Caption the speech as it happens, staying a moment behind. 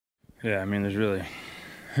Yeah, I mean,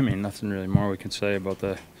 nothing really more we can say about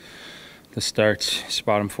the starts.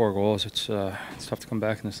 Spot them 4 goals. It's tough to come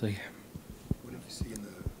back in this league. What did you see in the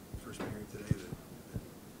first period today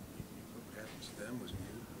what happened to them? Was it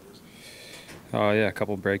you? Or was it? Oh yeah, a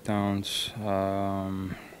couple breakdowns.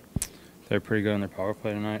 They're pretty good on their power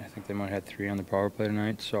play tonight. I think they might have had 3 on the power play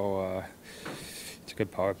tonight. So it's a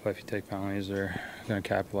good power play. If you take penalties, they're going to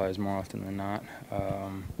capitalize more often than not.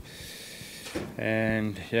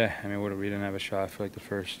 And yeah, I mean, we didn't have a shot for like the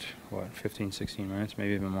first 15, 16 minutes,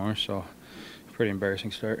 maybe even more. So pretty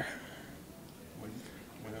embarrassing start. When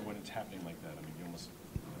it's happening like that, I mean, you almost is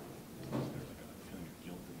there like a feeling of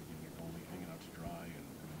guilt that you're getting your goalie hanging out to dry and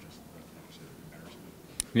just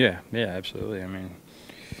embarrassment. Yeah, absolutely. I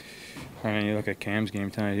mean, you look at Cam's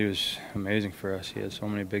game tonight, he was amazing for us. He had so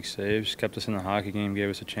many big saves, kept us in the hockey game, gave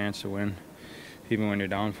us a chance to win, even when you're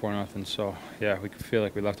down 4-0. So, yeah, we feel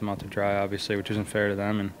like we left them out to dry, obviously, which isn't fair to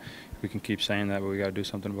them, and we can keep saying that, but we got to do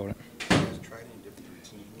something about it. You guys tried any different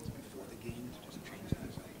routines before the game to just change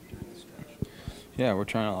things up during the stretch? Yeah, we're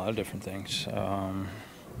trying a lot of different things.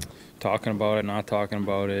 Talking about it, not talking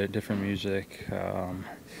about it, different music,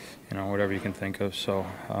 whatever you can think of. So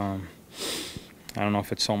I don't know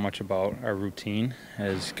if it's so much about our routine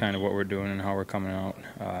as kind of what we're doing and how we're coming out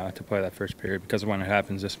to play that first period, because when it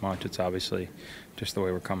happens this much, it's obviously just the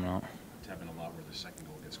way we're coming out. It's happened a lot where the second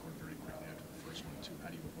goal gets scored very quickly after the first one, too. How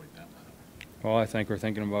do you avoid that? Well, I think we're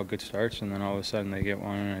thinking about good starts, and then all of a sudden they get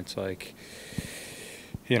one, and it's like,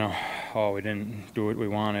 oh, we didn't do what we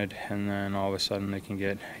wanted, and then all of a sudden they can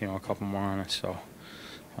get, a couple more on us. So,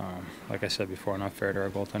 like I said before, not fair to our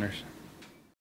goaltenders.